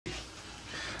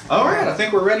All right, I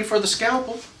think we're ready for the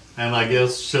scalpel. And I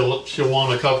guess she'll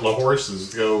want a couple of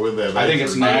horses to go with that. I think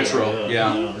it's natural.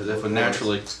 Yeah. If it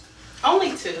naturally.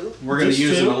 Only 2. We're going to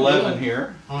use an 11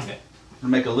 here. Okay. We're going to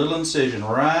make a little incision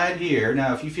right here.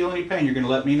 Now, if you feel any pain, you're going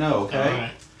to let me know, okay? All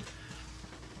right.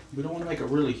 We don't want to make a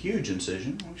really huge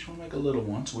incision. We just want to make a little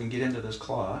one so we can get into this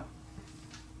clot.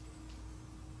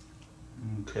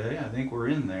 Okay, I think we're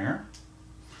in there.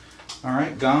 All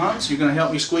right, Gons, you going to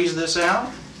help me squeeze this out?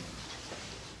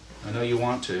 I know you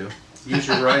want to. Use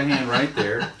your right hand right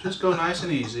there. Just go nice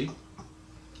and easy.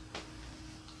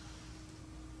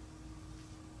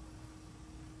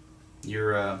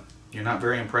 You're not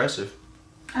very impressive.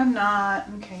 I'm not.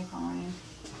 Okay, fine.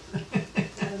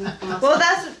 Well,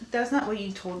 that's not what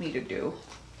you told me to do.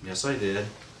 Yes, I did.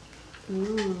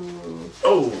 Ooh.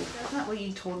 Oh. That's not what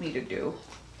you told me to do.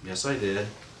 Yes, I did.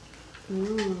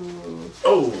 Ooh.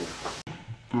 Oh.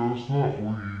 That's not what you told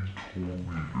me to do.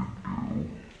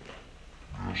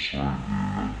 Yes, I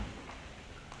did.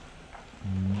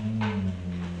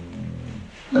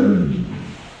 Well,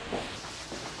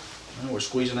 we're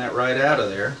squeezing that right out of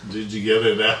there. Did you get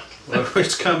it out? Well,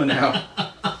 it's coming out.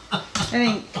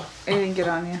 It didn't get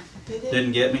on you.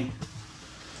 Didn't get me?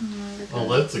 Well,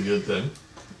 that's a good thing.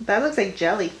 That looks like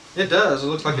jelly. It does. It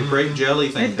looks like a grape jelly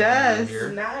thing. It does.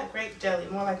 Here. Not grape jelly,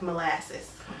 more like molasses.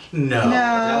 No,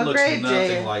 that looks grape nothing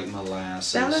jelly. like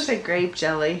molasses. That looks like grape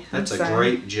jelly. That's a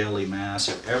grape jelly mass,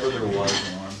 if ever there was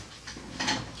one.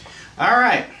 All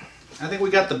right. I think we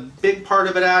got the big part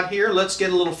of it out here. Let's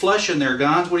get a little flesh in there,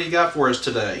 Gons. What do you got for us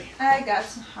today? I got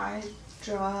some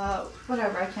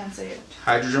whatever, I can't say it.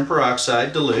 Hydrogen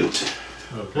peroxide dilute.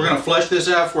 Okay. We're going to flesh this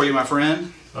out for you, my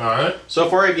friend. All right. So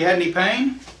far, have you had any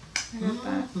pain? I got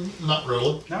that. Not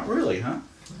really. Not really, huh?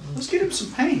 Let's get him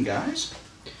some pain, guys.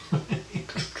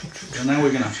 And now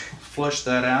we're going to flush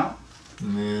that out.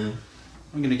 Yeah.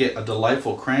 I'm going to get a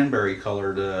delightful cranberry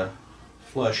colored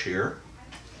flush here.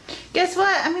 Guess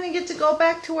what? I'm gonna get to go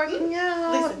back to working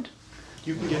out. Listen.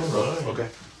 You can get it. Alright. Okay.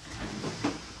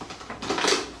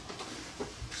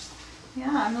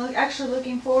 Yeah, I'm actually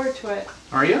looking forward to it.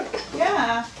 Are you?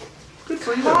 Yeah. Good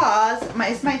for you. Because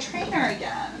it's my trainer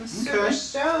again. I'm super Okay.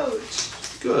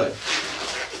 stoked. Good.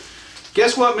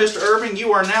 Guess what, Mr. Irving?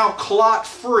 You are now clot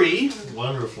free.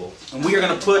 Wonderful. And we are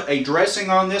going to put a dressing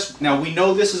on this. Now we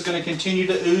know this is going to continue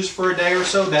to ooze for a day or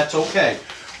so. That's okay.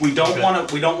 We don't want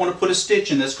to put a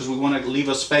stitch in this because we want to leave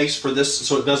a space for this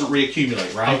so it doesn't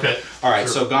reaccumulate, right? Okay. All right.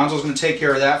 Sure. So Gonzo's going to take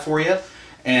care of that for you,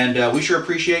 and we sure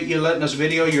appreciate you letting us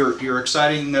video your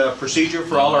exciting procedure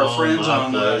for all our friends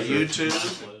on YouTube.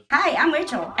 Hi, I'm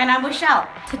Rachel. And I'm Michelle.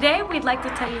 Today we'd like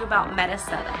to tell you about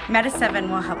Meta7.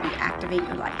 Meta7 will help you activate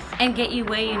your life and get you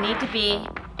where you need to be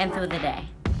and through the day.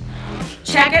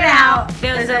 Check it out.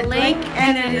 There's a link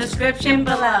in the description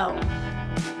below.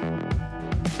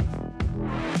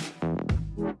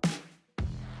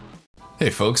 Hey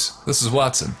folks, this is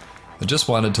Watson. I just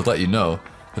wanted to let you know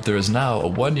that there is now a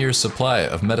 1-year supply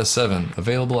of Meta7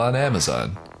 available on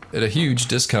Amazon at a huge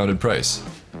discounted price.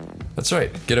 That's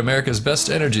right, get America's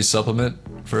best energy supplement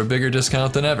for a bigger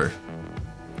discount than ever.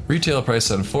 Retail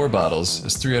price on 4 bottles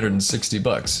is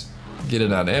 $360. Get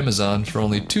it on Amazon for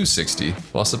only $260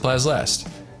 while supplies last.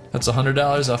 That's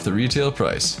 $100 off the retail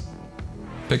price.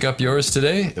 Pick up yours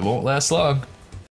today, it won't last long.